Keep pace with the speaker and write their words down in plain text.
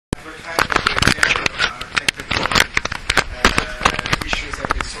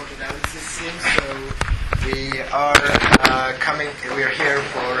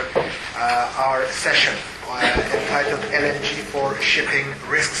session entitled LNG for Shipping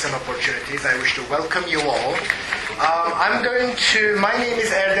Risks and Opportunities. I wish to welcome you all. My name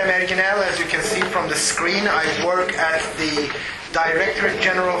is Erdem Erginel. As you can see from the screen, I work at the Directorate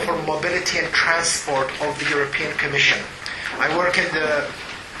General for Mobility and Transport of the European Commission. I work in the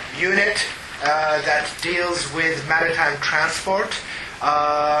unit that deals with maritime transport,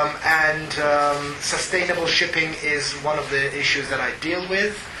 and sustainable shipping is one of the issues that I deal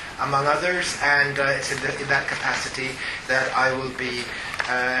with, among others, and it's in that capacity that I will be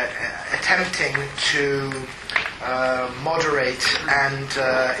attempting to moderate and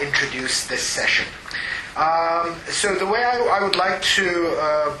introduce this session. So the way I would like to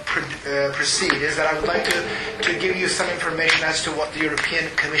proceed is that I would like to give you some information as to what the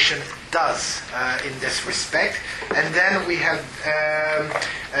European Commission does in this respect, and then we have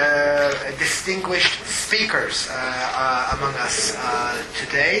distinguished speakers among us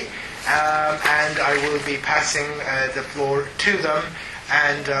today, and I will be passing the floor to them,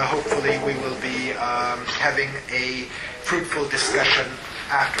 and hopefully we will be having a fruitful discussion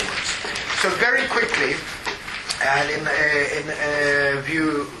afterwards. So very quickly, and in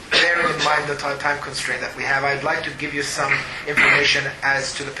view, bearing in mind the time constraint that we have, I'd like to give you some information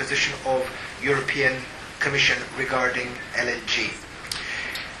as to the position of European Commission regarding LNG.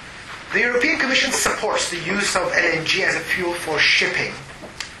 The European Commission supports the use of LNG as a fuel for shipping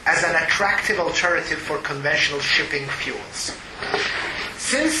as an attractive alternative for conventional shipping fuels.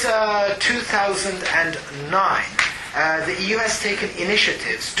 Since 2009, the EU has taken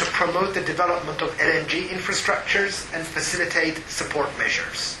initiatives to promote the development of LNG infrastructures and facilitate support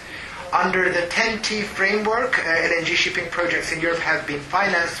measures. Under the TEN-T framework, LNG shipping projects in Europe have been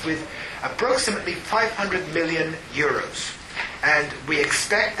financed with approximately 500 million euros. And we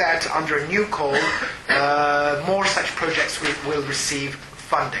expect that under new call, more such projects will receive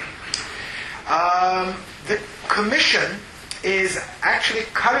funding. The Commission is actually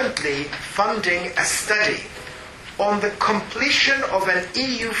currently funding a study on the completion of an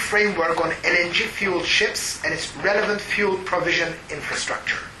EU framework on LNG-fueled ships and its relevant fuel provision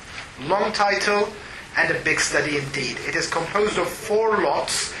infrastructure. Long title and a big study indeed. It is composed of 4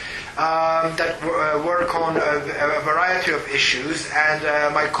 lots that work on a variety of issues, and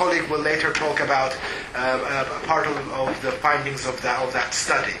my colleague will later talk about part of the findings of that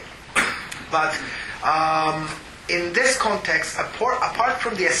study. But in this context, apart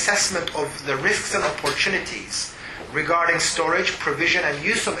from the assessment of the risks and opportunities regarding storage, provision and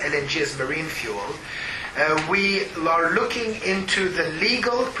use of LNG as marine fuel, we are looking into the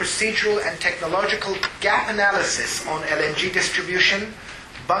legal, procedural and technological gap analysis on LNG distribution,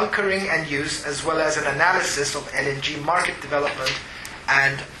 bunkering and use, as well as an analysis of LNG market development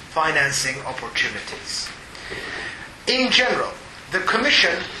and financing opportunities. In general, the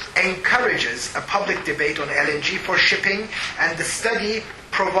Commission encourages a public debate on LNG for shipping, and the study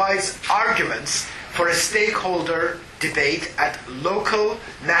provides arguments for a stakeholder debate at local,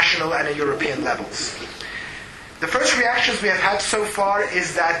 national and European levels. The first reactions we have had so far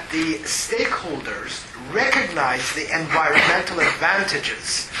is that the stakeholders recognize the environmental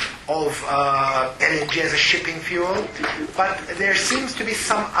advantages of LNG as a shipping fuel, but there seems to be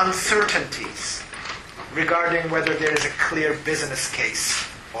some uncertainties regarding whether there is a clear business case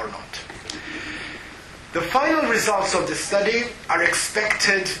or not. The final results of the study are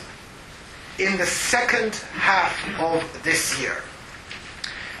expected in the second half of this year.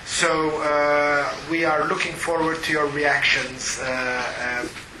 So we are looking forward to your reactions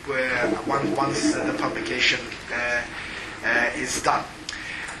once the publication is done.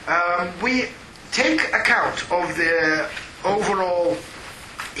 We take account of the overall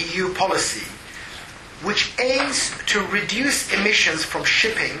EU policy, which aims to reduce emissions from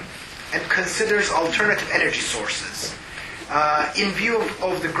shipping and considers alternative energy sources in view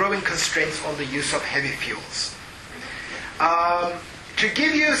of the growing constraints on the use of heavy fuels. To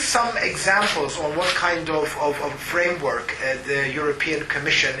give you some examples on what kind of framework the European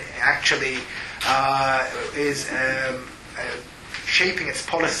Commission actually is shaping its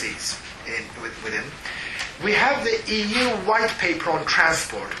policies within, we have the EU White Paper on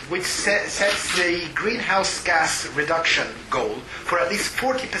Transport, which sets the greenhouse gas reduction goal for at least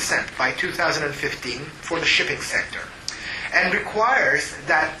 40% by 2015 for the shipping sector, and requires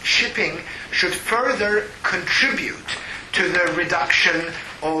that shipping should further contribute to the reduction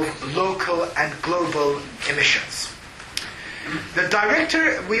of local and global emissions.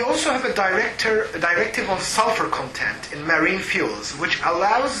 We also have a directive on sulfur content in marine fuels, which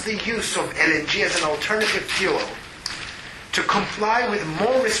allows the use of LNG as an alternative fuel to comply with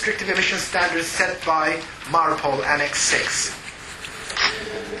more restrictive emission standards set by MARPOL Annex 6.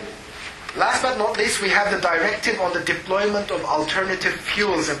 Last but not least, we have the directive on the deployment of alternative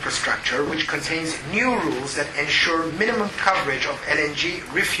fuels infrastructure, which contains new rules that ensure minimum coverage of LNG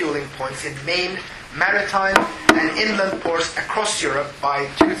refueling points in main maritime and inland ports across Europe by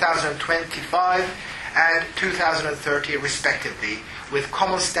 2025 and 2030 respectively, with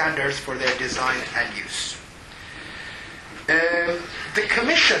common standards for their design and use. The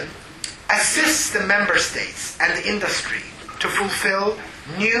Commission assists the Member States and the industry to fulfill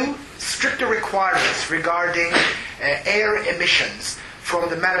new, stricter requirements regarding air emissions from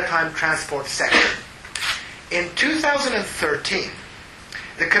the maritime transport sector. In 2013,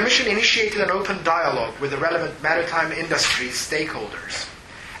 the Commission initiated an open dialogue with the relevant maritime industry stakeholders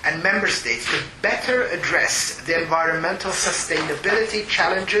and Member States to better address the environmental sustainability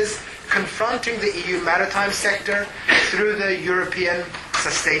challenges confronting the EU maritime sector through the European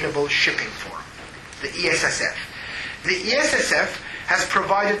Sustainable Shipping Forum, the ESSF. The ESSF has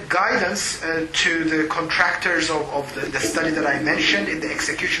provided guidance to the contractors of the study that I mentioned in the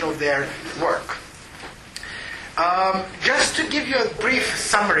execution of their work. Just to give you a brief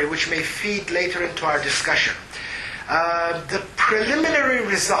summary, which may feed later into our discussion, the preliminary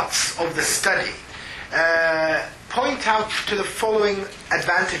results of the study point out to the following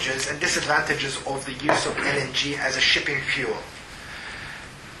advantages and disadvantages of the use of LNG as a shipping fuel.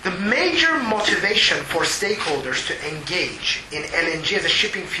 The major motivation for stakeholders to engage in LNG as a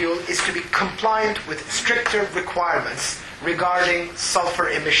shipping fuel is to be compliant with stricter requirements regarding sulfur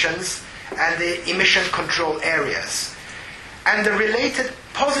emissions and the emission control areas, and the related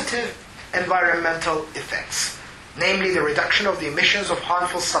positive environmental effects, namely the reduction of the emissions of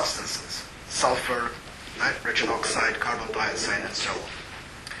harmful substances, sulfur, nitrogen oxide, carbon dioxide, and so on.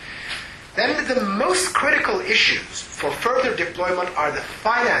 Then the most critical issues for further deployment are the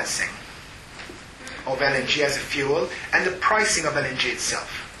financing of LNG as a fuel and the pricing of LNG itself.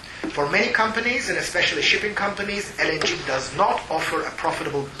 For many companies, and especially shipping companies, LNG does not offer a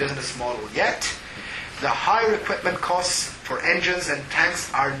profitable business model yet. The higher equipment costs for engines and tanks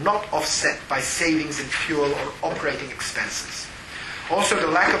are not offset by savings in fuel or operating expenses. Also, the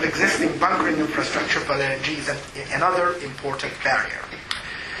lack of existing bunkering infrastructure for LNG is another important barrier.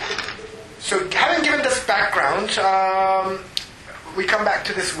 So, having given this background, we come back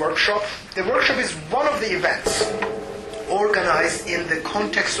to this workshop. The workshop is one of the events organized in the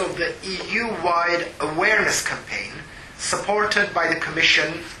context of the EU-wide awareness campaign supported by the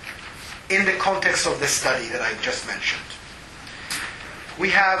Commission in the context of the study that I just mentioned. We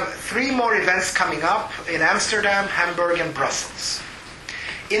have 3 more events coming up in Amsterdam, Hamburg, and Brussels.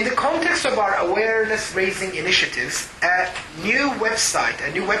 In the context of our awareness-raising initiatives, a new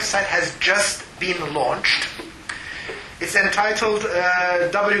website has just been launched. It's entitled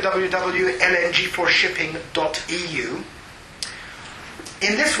www.lngforshipping.eu.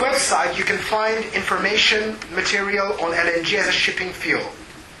 In this website, you can find information material on LNG as a shipping fuel.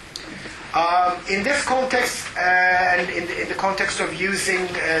 In this context, and in the context of using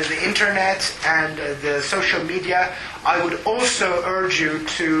the internet and the social media, I would also urge you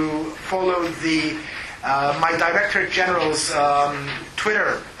to follow my Director General's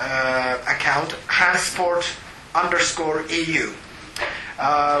Twitter account, transport_EU.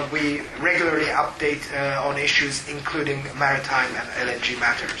 We regularly update on issues including maritime and LNG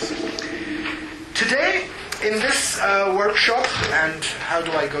matters. Today, in this workshop, and how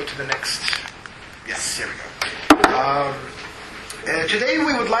do I go to the next? Yes, here we go. Today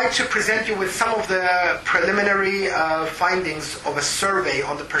we would like to present you with some of the preliminary findings of a survey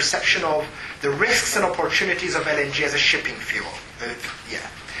on the perception of the risks and opportunities of LNG as a shipping fuel.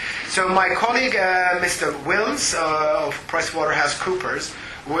 So my colleague, Mr. Wilms of PricewaterhouseCoopers,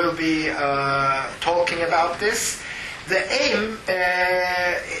 will be talking about this. The aim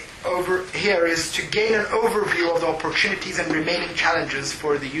over here is to gain an overview of the opportunities and remaining challenges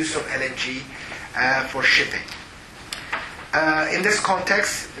for the use of LNG for shipping. In this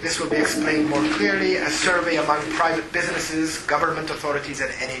context, this will be explained more clearly. A survey among private businesses, government authorities,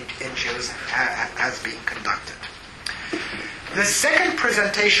 and NGOs has been conducted. The second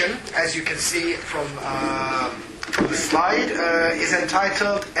presentation, as you can see from the slide, is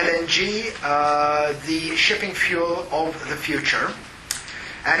entitled LNG, the shipping fuel of the future.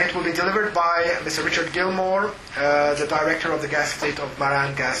 And it will be delivered by Mr. Richard Gilmore, the director of the gas fleet of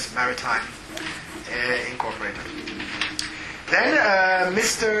Maran Gas Maritime Incorporated. Then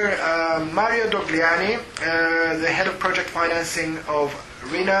Mr. Mario Dogliani, the head of project financing of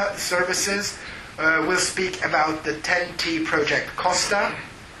RINA Services, will speak about the 10T project Costa.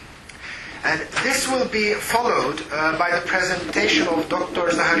 And this will be followed by the presentation of Dr.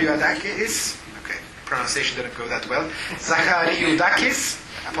 Zahariadakis, pronunciation didn't go that well, Zachariudakis,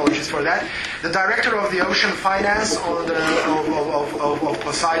 apologies for that, the director of the Ocean Finance of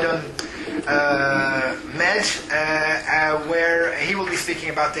Poseidon Med, where he will be speaking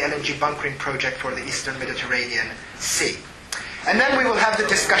about the LNG bunkering project for the Eastern Mediterranean Sea. And then we will have the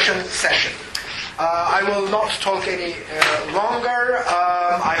discussion session. I will not talk any longer.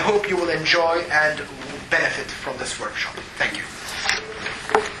 I hope you will enjoy and benefit from this workshop. Thank you.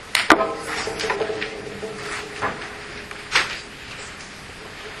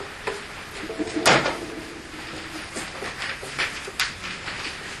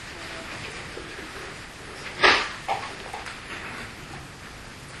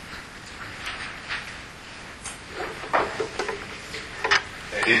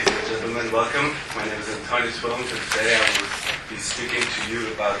 Ladies and gentlemen, welcome. My name is Antonio Swilms, and today I will be speaking to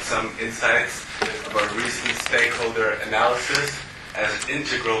you about some insights of our recent stakeholder analysis as an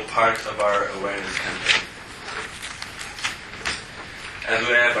integral part of our awareness campaign. As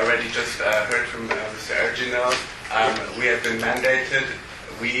we have already just heard from Mr. Erginel, we have been mandated,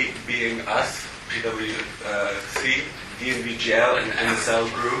 we being us, PwC, DNV GL and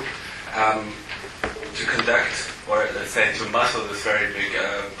MSL group, to conduct, or let's say to muscle this very big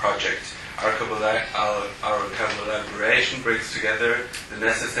project. Our collaboration brings together the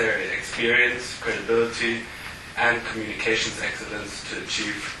necessary experience, credibility, and communications excellence to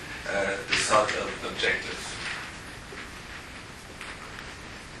achieve the sought objectives.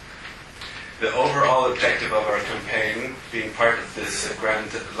 The overall objective of our campaign, being part of this grand,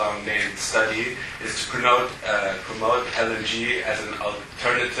 long-named study, is to promote LNG as an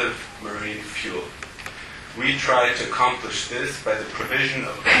alternative marine fuel. We try to accomplish this by the provision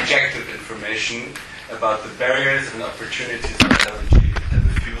of objective information about the barriers and opportunities of LNG as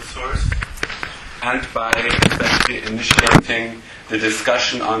a fuel source, and by especially initiating the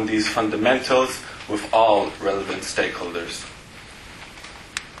discussion on these fundamentals with all relevant stakeholders.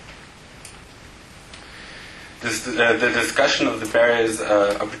 The discussion of the barriers,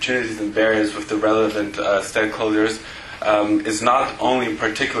 opportunities and barriers with the relevant stakeholders is not only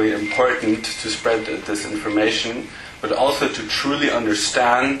particularly important to spread this information, but also to truly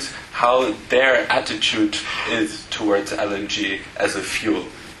understand how their attitude is towards LNG as a fuel.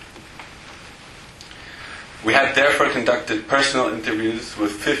 We have therefore conducted personal interviews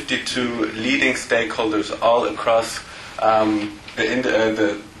with 52 leading stakeholders all across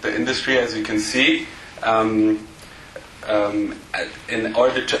the industry, as you can see, in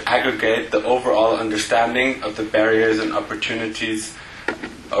order to aggregate the overall understanding of the barriers and opportunities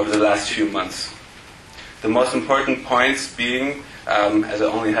over the last few months. The most important points being, as I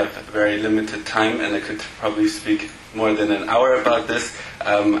only have very limited time and I could probably speak more than an hour about this,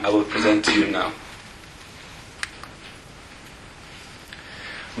 I will present to you now.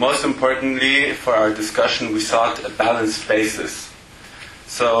 Most importantly, for our discussion, we sought a balanced basis.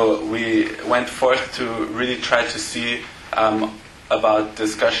 So we went forth to really try to see about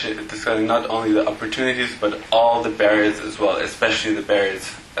discussing not only the opportunities but all the barriers as well, especially the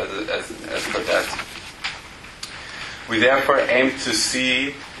barriers as for that. We therefore aim to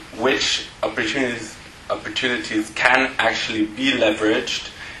see which opportunities can actually be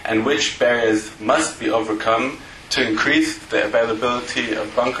leveraged and which barriers must be overcome to increase the availability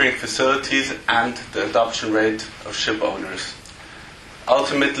of bunkering facilities and the adoption rate of ship owners.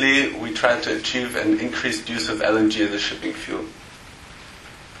 Ultimately, we try to achieve an increased use of LNG as a shipping fuel.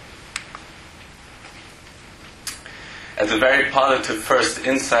 As a very positive first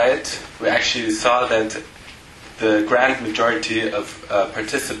insight, we actually saw that the grand majority of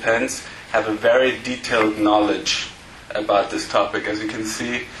participants have a very detailed knowledge about this topic. As you can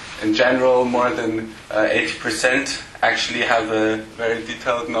see, in general, more than 80% actually have a very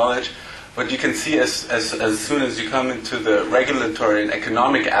detailed knowledge. But you can see as soon as you come into the regulatory and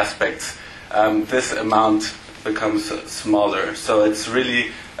economic aspects, this amount becomes smaller. So it's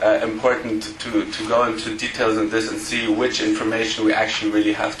really important to go into details on this and see which information we actually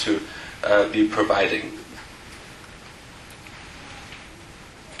really have to be providing.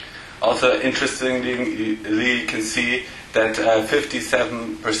 Also, interestingly, you can see that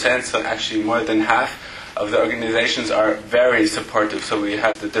 57%, so actually more than half, of the organizations are very supportive. So we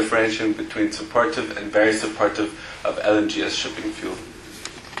have the differentiation between supportive and very supportive of LNG as shipping fuel.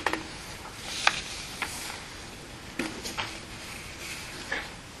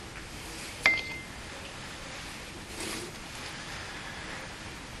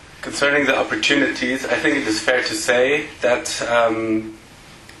 Concerning the opportunities, I think it is fair to say that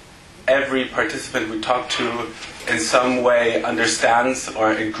every participant we talk to in some way understands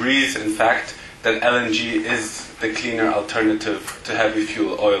or agrees, in fact, that LNG is the cleaner alternative to heavy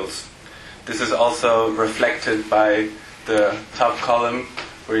fuel oils. This is also reflected by the top column,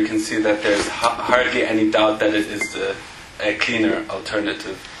 where you can see that there's hardly any doubt that it is a cleaner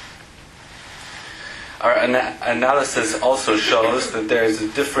alternative. Our analysis also shows that there is a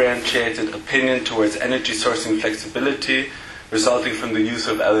differentiated opinion towards energy sourcing flexibility resulting from the use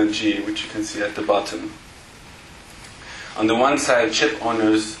of LNG, which you can see at the bottom. On the one side, ship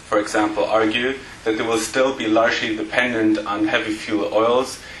owners, for example, argue that they will still be largely dependent on heavy fuel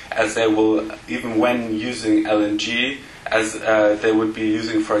oils, as they will, even when using LNG, as they would be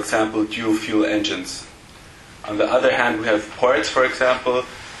using, for example, dual fuel engines. On the other hand, we have ports, for example,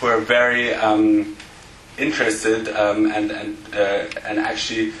 who are very interested and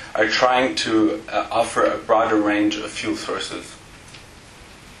actually are trying to offer a broader range of fuel sources.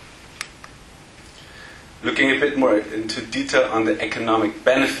 Looking a bit more into detail on the economic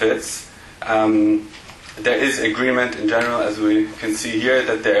benefits, there is agreement in general, as we can see here,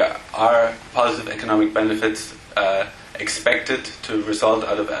 that there are positive economic benefits expected to result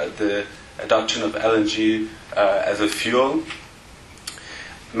out of the adoption of LNG as a fuel.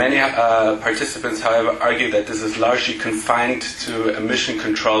 Many participants, however, argue that this is largely confined to emission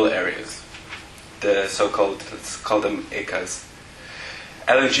control areas, the so-called, let's call them ECAs.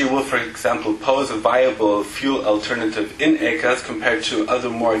 LNG will, for example, pose a viable fuel alternative in ECAs compared to other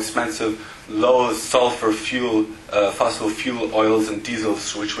more expensive low sulfur fuel, fossil fuel oils and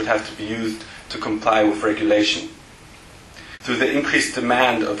diesels, which would have to be used to comply with regulation. Through the increased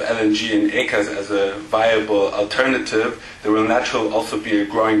demand of LNG in ECAs as a viable alternative, there will naturally also be a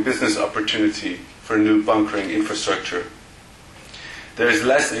growing business opportunity for new bunkering infrastructure. There is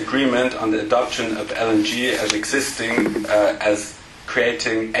less agreement on the adoption of LNG as existing as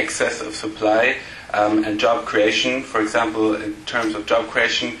creating excess of supply and job creation. For example, in terms of job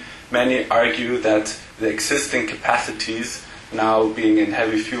creation, many argue that the existing capacities, now being in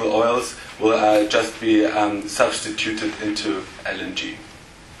heavy fuel oils, will just be substituted into LNG.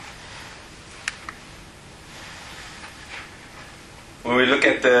 When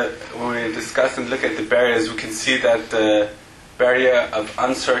we discuss and look at the barriers, we can see that the barrier of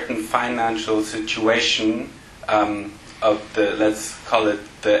uncertain financial situation of the, let's call it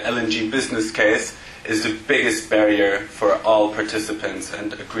the LNG business case, is the biggest barrier for all participants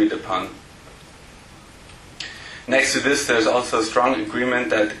and agreed upon. Next to this, there's also strong agreement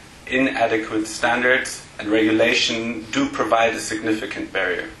that inadequate standards and regulation do provide a significant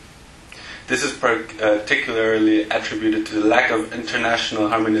barrier. This is particularly attributed to the lack of international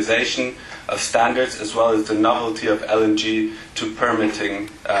harmonization of standards, as well as the novelty of LNG to permitting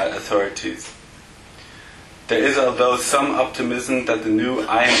authorities. There is, although, some optimism that the new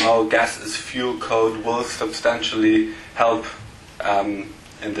IMO gas as fuel code will substantially help in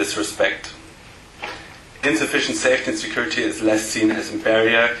this respect. Insufficient safety and security is less seen as a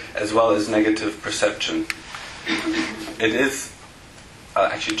barrier, as well as negative perception. It is, I'll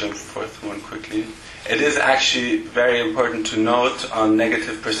actually jump forth one quickly. It is actually very important to note on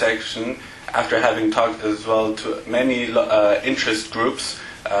negative perception, after having talked as well to many interest groups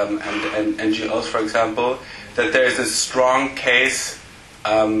and NGOs, for example, that there is a strong case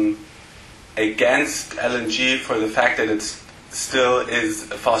against LNG for the fact that it still is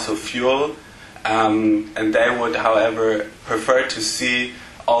a fossil fuel. And they would, however, prefer to see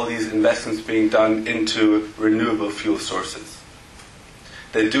all these investments being done into renewable fuel sources.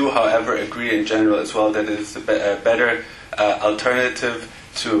 They do, however, agree in general as well that it is a better alternative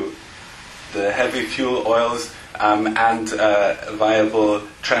to the heavy fuel oils and a viable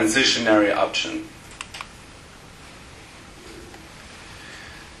transitionary option.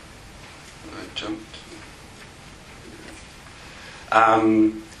 I jumped.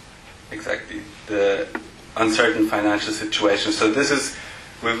 Exactly, the uncertain financial situation. So this is,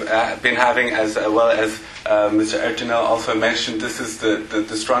 we've been having, as well as Mr. Erginel also mentioned, this is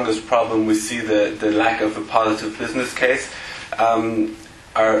the strongest problem. We see the lack of a positive business case.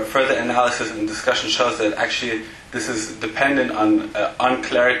 Our further analysis and discussion shows that actually this is dependent on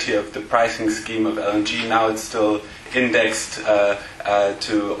unclarity of the pricing scheme of LNG. Now it's still indexed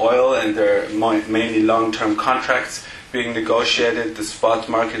to oil, and there are mainly long-term contracts being negotiated. The spot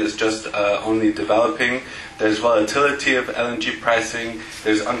market is just only developing. There's volatility of LNG pricing.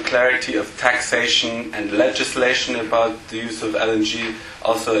 There's unclarity of taxation and legislation about the use of LNG,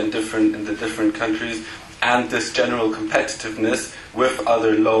 also in the different countries, and this general competitiveness with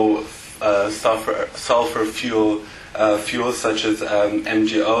other low sulfur fuels such as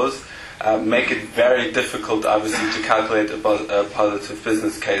MGOs make it very difficult, obviously, to calculate a positive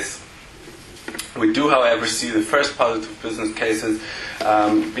business case. We do, however, see the first positive business cases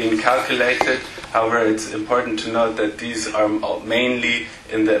being calculated However, it's important to note that these are mainly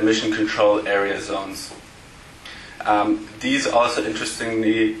in the emission control area zones. These also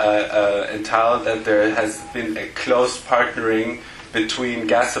interestingly entail that there has been a close partnering between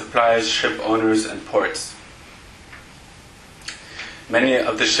gas suppliers, ship owners, and ports. Many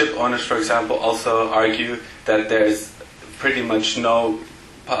of the ship owners, for example, also argue that there is pretty much no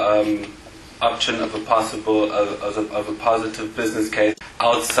option of a positive business case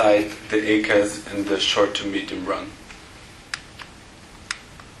outside the ECAs in the short to medium run.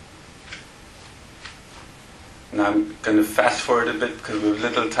 Now I'm going to fast forward a bit because we have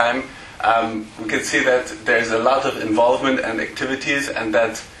little time. We can see that there is a lot of involvement and activities, and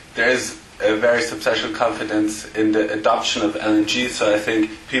that there is a very substantial confidence in the adoption of LNG. So I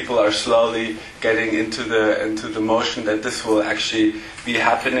think people are slowly getting into the motion that this will actually be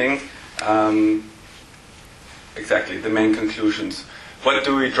happening. Exactly, the main conclusions. What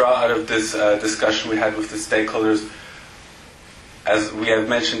do we draw out of this discussion we had with the stakeholders? As we have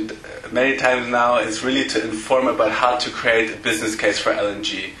mentioned many times now, it's really to inform about how to create a business case for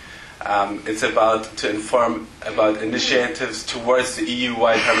LNG. It's about to inform about initiatives towards the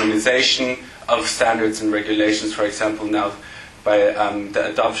EU-wide harmonization of standards and regulations, for example, now by the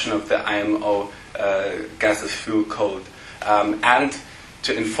adoption of the IMO gaseous fuel code, and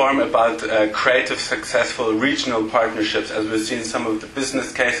to inform about creative, successful regional partnerships. As we've seen, some of the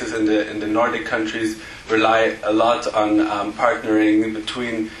business cases in the Nordic countries rely a lot on partnering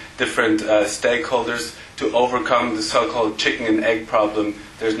between different stakeholders to overcome the so-called chicken and egg problem.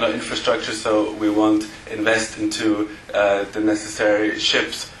 There's no infrastructure, so we won't invest into the necessary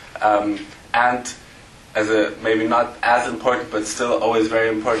ships. And as a maybe not as important, but still always very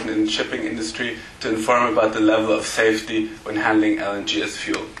important in the shipping industry, to inform about the level of safety when handling LNG as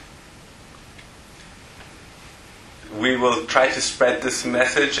fuel. We will try to spread this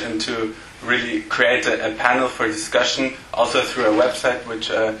message and to really create a panel for discussion, also through a website which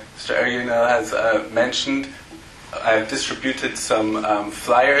Mr. Ergunel has mentioned. I've distributed some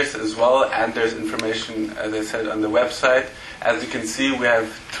flyers as well, and there's information, as I said, on the website. As you can see, we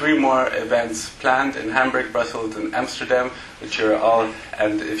have 3 more events planned in Hamburg, Brussels, and Amsterdam, which are all,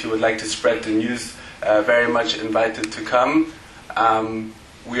 and if you would like to spread the news, very much invited to come.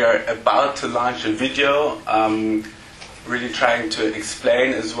 We are about to launch a video, really trying to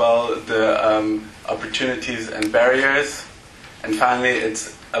explain as well the opportunities and barriers. And finally,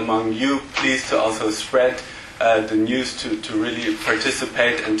 it's among you, please, to also spread the news to really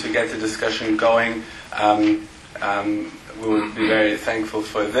participate and to get the discussion going. We would be very thankful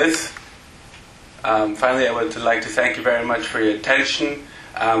for this. Finally, I would like to thank you very much for your attention.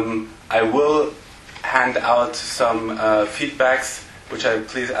 I will hand out some feedbacks, which I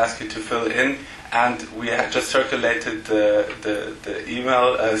please ask you to fill in. And we have just circulated the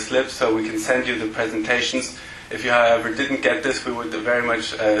email slip, so we can send you the presentations. If you, however, didn't get this, we would very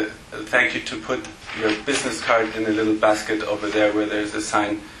much thank you to put your business card in a little basket over there where there's a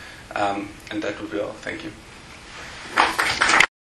sign. And that would be all. Thank you.